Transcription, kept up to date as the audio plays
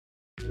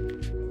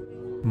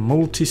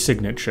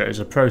Multisignature is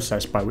a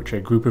process by which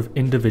a group of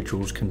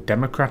individuals can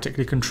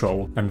democratically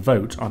control and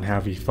vote on how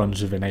the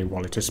funds within a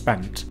wallet are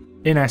spent.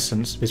 In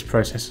essence, this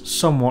process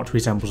somewhat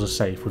resembles a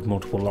safe with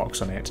multiple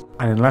locks on it,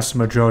 and unless the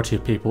majority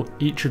of people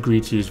each agree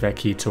to use their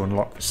key to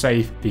unlock the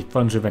safe, the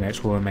funds within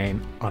it will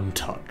remain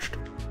untouched.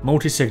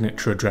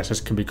 Multi-signature addresses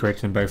can be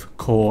created in both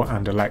Core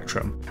and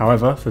Electrum.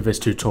 However, for this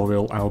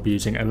tutorial I will be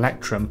using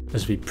Electrum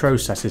as the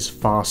process is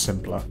far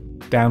simpler.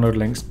 Download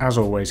links as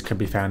always can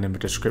be found in the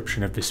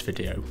description of this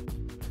video.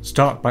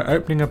 Start by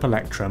opening up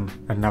Electrum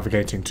and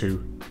navigating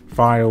to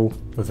File,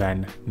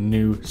 then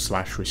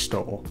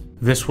New/Restore.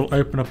 This will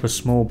open up a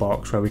small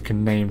box where we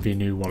can name the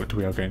new wallet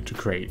we are going to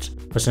create.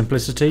 For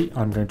simplicity,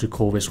 I'm going to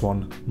call this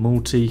one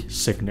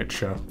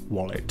Multi-Signature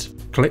Wallet.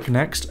 Click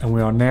Next and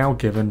we are now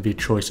given the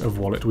choice of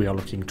wallet we are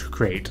looking to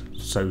create,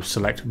 so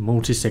select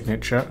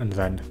Multi-Signature and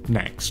then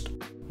Next.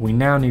 We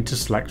now need to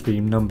select the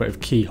number of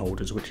key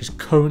holders, which is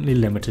currently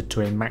limited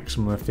to a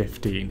maximum of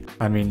 15,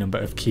 and the number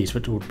of keys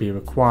that would be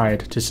required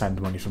to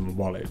send money from the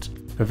wallet.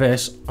 For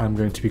this, I'm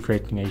going to be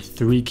creating a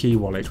 3-key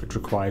wallet which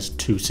requires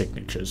 2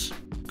 signatures.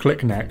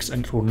 Click Next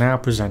and it will now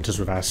present us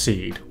with our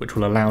seed, which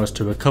will allow us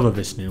to recover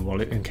this new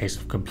wallet in case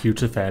of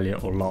computer failure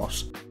or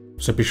loss.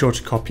 So be sure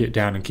to copy it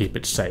down and keep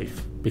it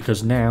safe,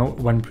 because now,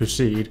 when we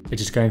proceed, it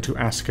is going to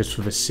ask us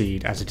for the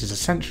seed, as it is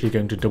essentially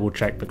going to double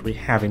check that we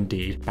have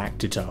indeed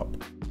backed it up.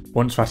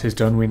 Once that is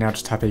done, we now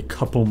just have a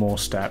couple more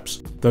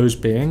steps. Those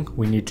being,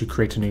 we need to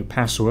create a new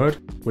password,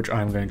 which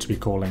I'm going to be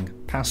calling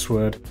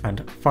password,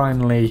 and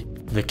finally,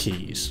 the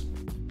keys.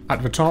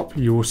 At the top,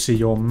 you will see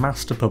your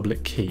master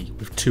public key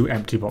with 2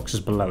 empty boxes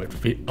below it for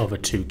the other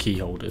 2 key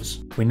holders.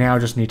 We now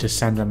just need to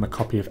send them a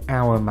copy of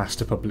our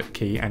master public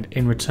key and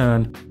in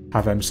return,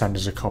 have them send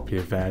us a copy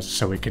of theirs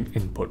so we can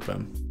input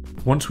them.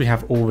 Once we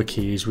have all the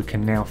keys, we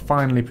can now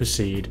finally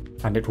proceed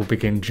and it will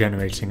begin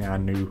generating our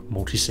new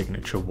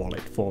multi-signature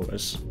wallet for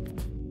us.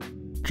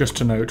 Just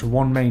to note,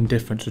 one main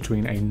difference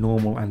between a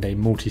normal and a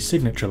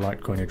multi-signature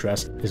Litecoin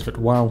address is that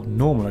while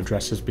normal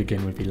addresses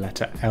begin with the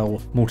letter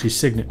L,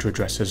 multi-signature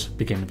addresses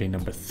begin with the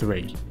number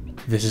 3.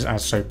 This is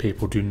as so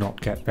people do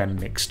not get them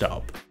mixed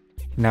up.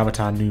 Now that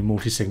our new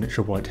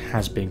multi-signature wallet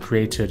has been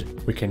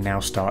created, we can now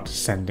start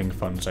sending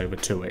funds over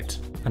to it.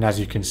 And as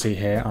you can see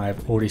here, I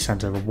have already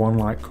sent over 1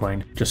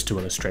 Litecoin just to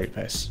illustrate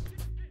this.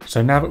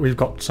 So now that we've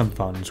got some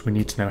funds, we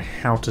need to know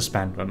how to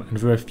spend them, and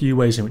there are a few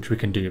ways in which we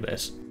can do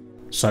this.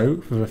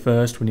 So for the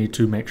first, we need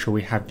to make sure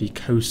we have the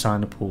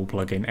cosigner pool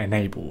plugin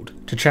enabled.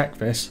 To check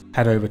this,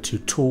 head over to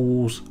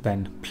Tools,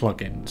 then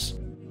Plugins.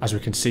 As we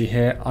can see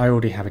here, I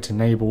already have it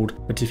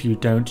enabled, but if you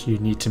don't, you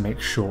need to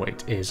make sure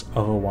it is,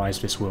 otherwise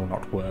this will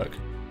not work.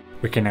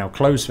 We can now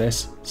close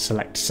this,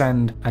 select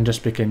Send, and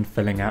just begin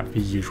filling out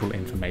the usual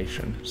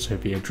information, so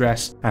the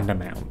address and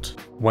amount.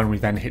 When we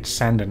then hit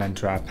Send and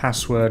enter our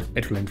password,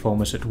 it will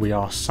inform us that we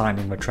are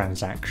signing the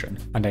transaction,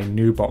 and a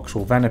new box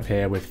will then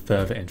appear with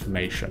further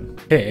information.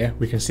 Here,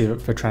 we can see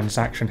that the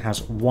transaction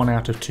has 1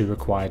 out of 2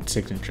 required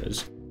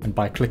signatures, and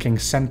by clicking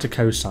Send to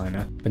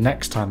Cosigner, the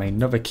next time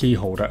another key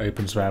holder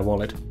opens their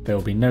wallet, they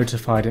will be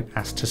notified and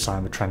asked to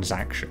sign the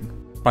transaction.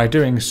 By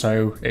doing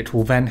so, it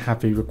will then have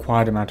the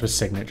required amount of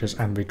signatures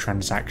and the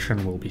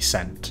transaction will be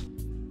sent.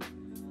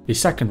 The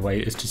second way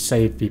is to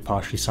save the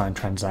partially signed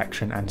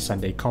transaction and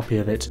send a copy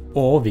of it,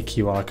 or the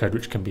QR code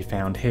which can be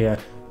found here,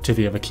 to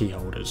the other key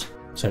holders,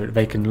 so that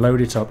they can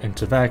load it up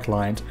into their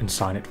client and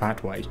sign it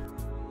that way.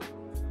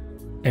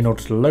 In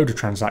order to load a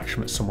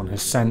transaction that someone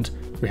has sent,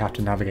 we have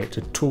to navigate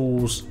to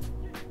Tools,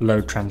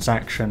 Load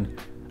Transaction,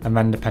 and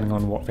then depending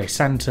on what they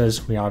sent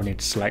us, we either need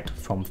to select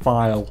from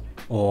File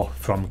or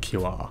from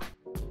QR.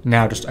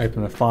 Now just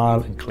open the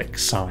file and click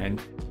Sign.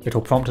 It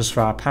will prompt us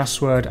for our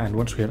password, and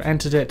once we have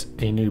entered it,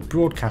 a new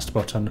broadcast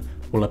button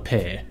will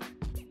appear.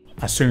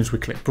 As soon as we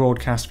click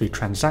broadcast, the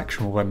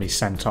transaction will then be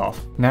sent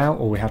off. Now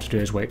all we have to do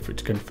is wait for it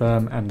to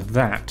confirm, and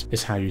that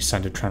is how you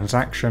send a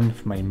transaction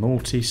from a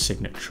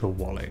multi-signature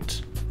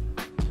wallet.